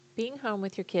Being home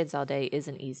with your kids all day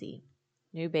isn't easy.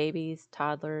 New babies,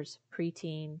 toddlers,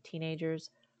 preteen,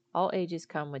 teenagers, all ages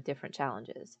come with different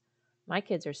challenges. My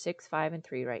kids are 6, 5, and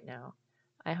 3 right now.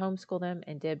 I homeschool them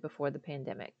and did before the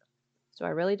pandemic, so I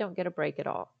really don't get a break at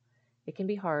all. It can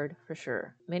be hard, for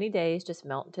sure. Many days just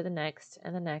melt into the next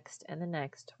and the next and the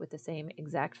next with the same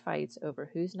exact fights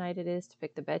over whose night it is to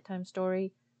pick the bedtime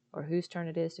story or whose turn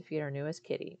it is to feed our newest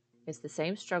kitty. It's the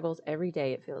same struggles every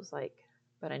day, it feels like.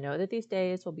 But I know that these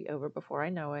days will be over before I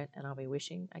know it, and I'll be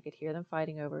wishing I could hear them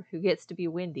fighting over who gets to be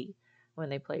Wendy when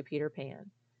they play Peter Pan.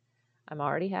 I'm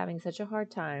already having such a hard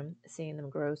time seeing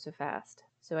them grow so fast,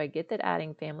 so I get that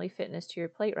adding family fitness to your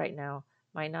plate right now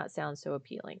might not sound so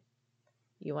appealing.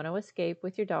 You want to escape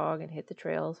with your dog and hit the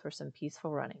trails for some peaceful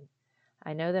running.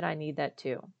 I know that I need that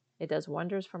too. It does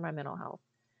wonders for my mental health.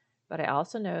 But I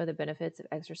also know the benefits of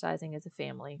exercising as a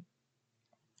family.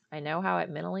 I know how it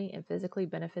mentally and physically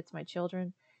benefits my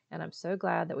children, and I'm so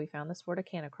glad that we found the sport of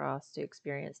Canicross to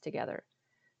experience together.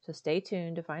 So stay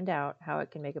tuned to find out how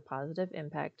it can make a positive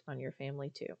impact on your family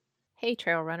too. Hey,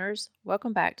 trail runners!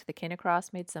 Welcome back to the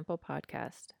Canicross Made Simple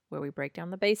podcast, where we break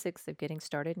down the basics of getting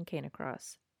started in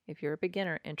Canicross. If you're a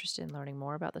beginner interested in learning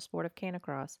more about the sport of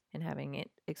Canicross and having it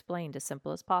explained as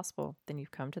simple as possible, then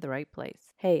you've come to the right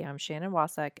place. Hey, I'm Shannon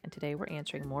Wasak, and today we're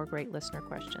answering more great listener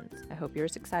questions. I hope you're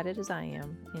as excited as I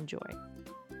am. Enjoy.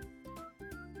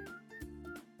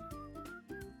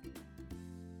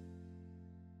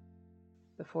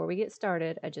 Before we get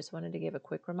started, I just wanted to give a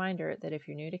quick reminder that if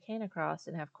you're new to Canicross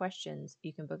and have questions,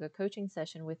 you can book a coaching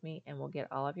session with me and we'll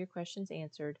get all of your questions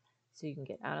answered so you can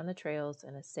get out on the trails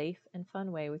in a safe and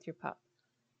fun way with your pup.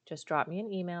 Just drop me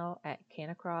an email at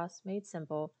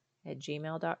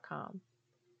canicrossmadesimple@gmail.com.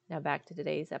 Now back to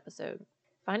today's episode.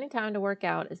 Finding time to work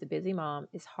out as a busy mom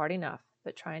is hard enough,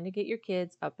 but trying to get your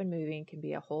kids up and moving can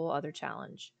be a whole other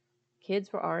challenge.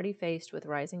 Kids were already faced with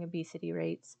rising obesity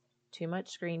rates, too much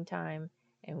screen time,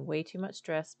 and way too much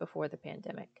stress before the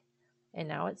pandemic. And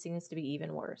now it seems to be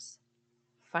even worse.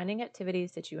 Finding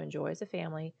activities that you enjoy as a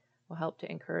family will help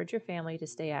to encourage your family to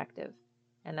stay active.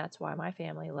 And that's why my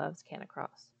family loves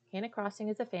Canicross. Canicrossing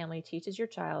as a family teaches your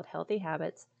child healthy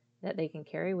habits that they can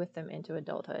carry with them into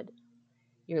adulthood.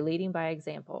 You're leading by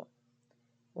example.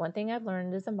 One thing I've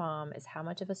learned as a mom is how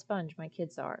much of a sponge my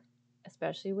kids are,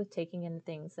 especially with taking in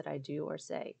things that I do or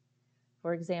say.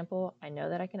 For example, I know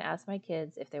that I can ask my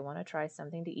kids if they want to try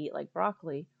something to eat like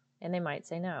broccoli, and they might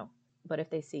say no. But if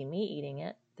they see me eating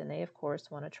it, then they of course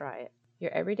want to try it.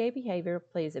 Your everyday behavior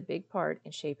plays a big part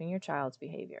in shaping your child's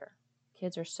behavior.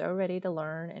 Kids are so ready to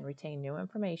learn and retain new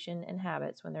information and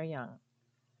habits when they're young.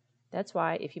 That's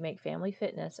why if you make family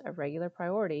fitness a regular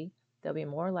priority, they'll be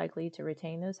more likely to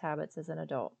retain those habits as an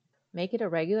adult. Make it a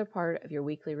regular part of your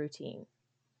weekly routine.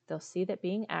 They'll see that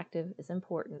being active is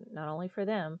important not only for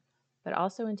them, but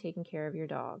also in taking care of your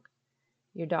dog.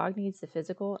 Your dog needs the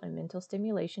physical and mental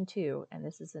stimulation too, and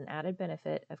this is an added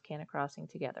benefit of Canicrossing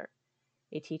together.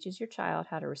 It teaches your child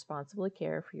how to responsibly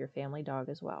care for your family dog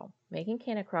as well. Making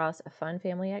Canicross a fun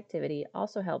family activity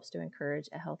also helps to encourage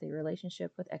a healthy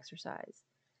relationship with exercise.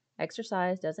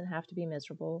 Exercise doesn't have to be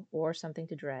miserable or something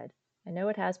to dread. I know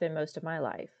it has been most of my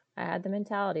life. I had the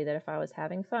mentality that if I was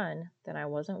having fun, then I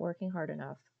wasn't working hard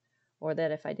enough, or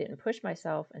that if I didn't push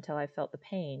myself until I felt the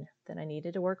pain, then I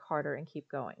needed to work harder and keep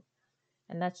going.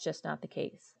 And that's just not the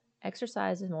case.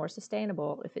 Exercise is more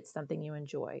sustainable if it's something you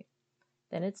enjoy.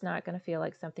 Then it's not going to feel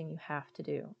like something you have to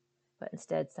do, but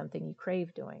instead something you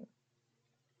crave doing,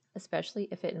 especially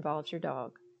if it involves your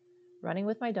dog. Running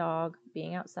with my dog,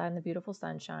 being outside in the beautiful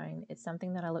sunshine, it's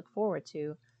something that I look forward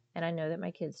to, and I know that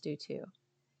my kids do too.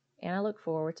 And I look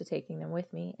forward to taking them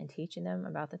with me and teaching them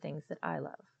about the things that I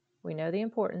love. We know the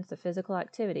importance of physical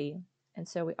activity, and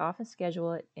so we often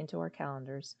schedule it into our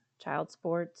calendars. Child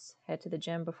sports, head to the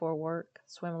gym before work,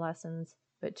 swim lessons,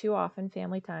 but too often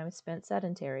family time is spent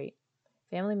sedentary,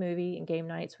 family movie and game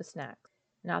nights with snacks.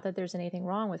 Not that there's anything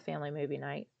wrong with family movie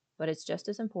night, but it's just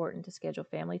as important to schedule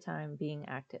family time being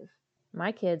active.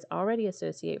 My kids already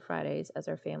associate Fridays as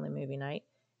our family movie night,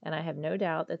 and I have no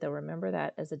doubt that they'll remember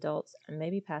that as adults and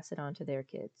maybe pass it on to their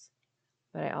kids.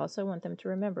 But I also want them to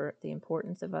remember the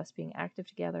importance of us being active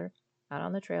together, out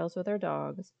on the trails with our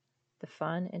dogs, the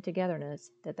fun and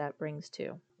togetherness that brings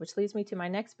too. Which leads me to my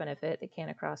next benefit that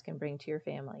Canicross can bring to your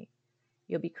family.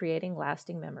 You'll be creating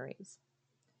lasting memories.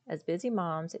 As busy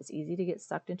moms, it's easy to get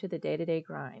sucked into the day-to-day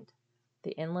grind.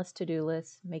 The endless to-do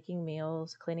lists, making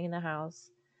meals, cleaning the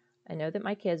house. I know that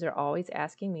my kids are always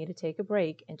asking me to take a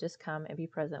break and just come and be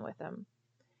present with them.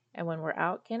 And when we're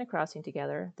out Canicrossing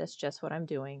together, that's just what I'm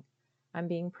doing. I'm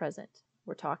being present.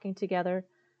 We're talking together.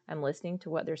 I'm listening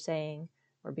to what they're saying.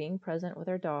 We're being present with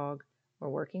our dog. We're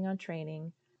working on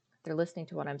training. They're listening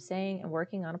to what I'm saying and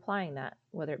working on applying that,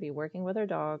 whether it be working with their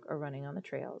dog or running on the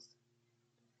trails.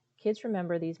 Kids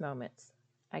remember these moments.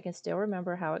 I can still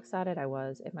remember how excited I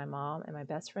was if my mom and my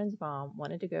best friend's mom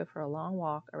wanted to go for a long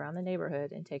walk around the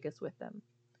neighborhood and take us with them,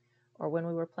 or when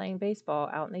we were playing baseball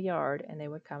out in the yard and they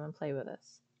would come and play with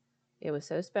us. It was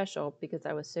so special because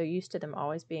I was so used to them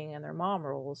always being in their mom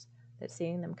roles that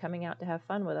seeing them coming out to have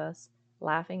fun with us,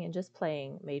 laughing and just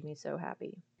playing, made me so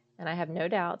happy. And I have no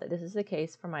doubt that this is the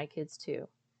case for my kids too.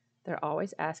 They're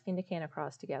always asking to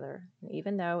canicross together, and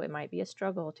even though it might be a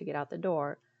struggle to get out the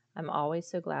door, I'm always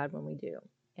so glad when we do.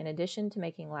 In addition to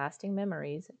making lasting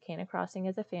memories, canicrossing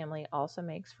as a family also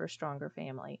makes for a stronger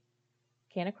family.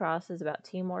 Canicross is about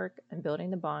teamwork and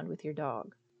building the bond with your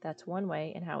dog. That's one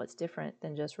way in how it's different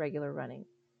than just regular running.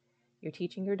 You're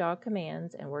teaching your dog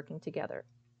commands and working together.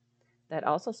 That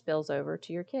also spills over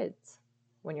to your kids.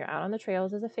 When you're out on the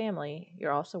trails as a family,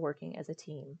 you're also working as a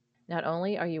team. Not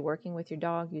only are you working with your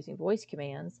dog using voice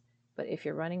commands, but if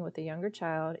you're running with a younger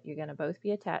child, you're going to both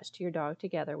be attached to your dog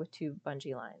together with 2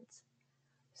 bungee lines.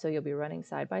 So you'll be running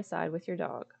side by side with your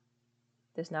dog.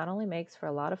 This not only makes for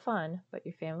a lot of fun, but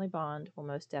your family bond will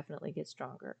most definitely get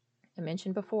stronger. I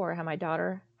mentioned before how my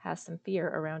daughter has some fear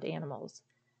around animals.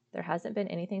 There hasn't been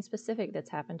anything specific that's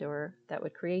happened to her that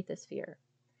would create this fear.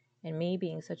 And me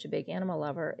being such a big animal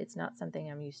lover, it's not something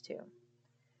I'm used to.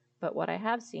 But what I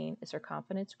have seen is her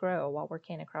confidence grow while we're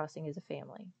canicrossing as a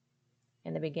family.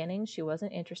 In the beginning, she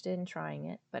wasn't interested in trying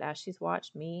it, but as she's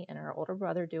watched me and her older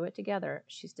brother do it together,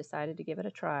 she's decided to give it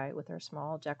a try with her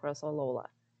small Jack Russell Lola.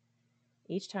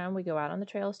 Each time we go out on the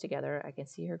trails together, I can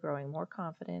see her growing more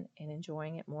confident and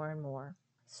enjoying it more and more.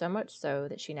 So much so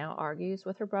that she now argues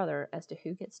with her brother as to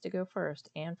who gets to go first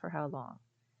and for how long.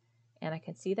 And I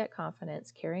can see that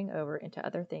confidence carrying over into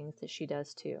other things that she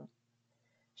does too.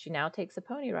 She now takes a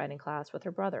pony riding class with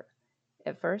her brother.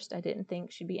 At first, I didn't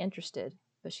think she'd be interested,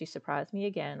 but she surprised me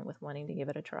again with wanting to give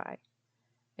it a try.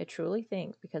 I truly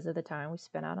think because of the time we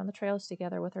spent out on the trails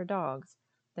together with our dogs,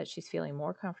 that she's feeling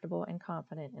more comfortable and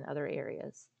confident in other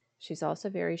areas. She's also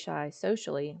very shy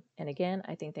socially, and again,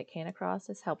 I think that canicross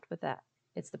has helped with that.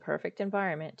 It's the perfect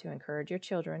environment to encourage your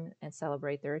children and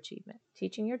celebrate their achievement.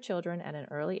 Teaching your children at an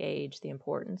early age the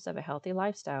importance of a healthy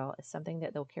lifestyle is something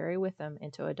that they'll carry with them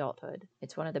into adulthood.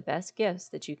 It's one of the best gifts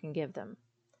that you can give them.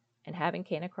 And having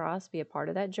canicross be a part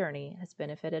of that journey has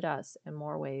benefited us in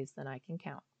more ways than I can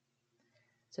count.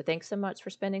 So thanks so much for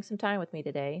spending some time with me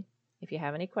today. If you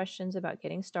have any questions about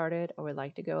getting started or would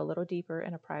like to go a little deeper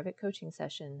in a private coaching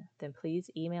session, then please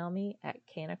email me at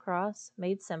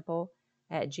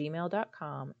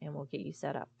canicrossmadesimple@gmail.com and we'll get you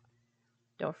set up.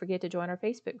 Don't forget to join our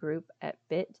Facebook group at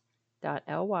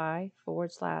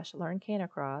bit.ly/learn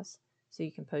canicross so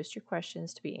you can post your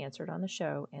questions to be answered on the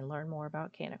show and learn more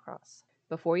about canicross.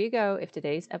 Before you go, if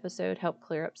today's episode helped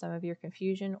clear up some of your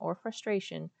confusion or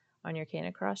frustration on your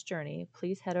canicross journey,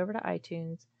 please head over to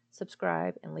iTunes,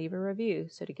 subscribe, and leave a review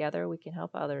so together we can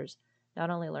help others not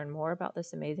only learn more about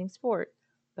this amazing sport,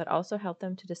 but also help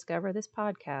them to discover this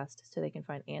podcast so they can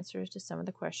find answers to some of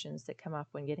the questions that come up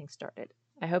when getting started.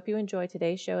 I hope you enjoyed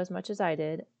today's show as much as I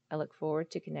did. I look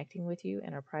forward to connecting with you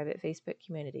in our private Facebook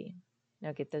community.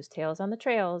 Now get those tails on the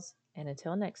trails, and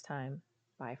until next time,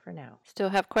 bye for now. Still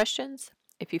have questions?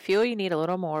 If you feel you need a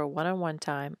little more one-on-one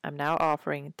time, I'm now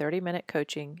offering 30-minute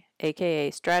coaching, aka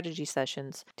strategy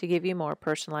sessions, to give you more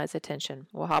personalized attention.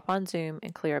 We'll hop on Zoom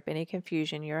and clear up any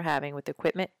confusion you're having with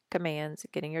equipment, commands,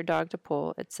 getting your dog to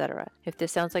pull, etc. If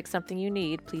this sounds like something you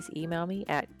need, please email me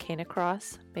at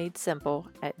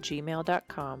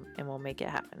canicrossmadesimple@gmail.com and we'll make it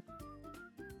happen.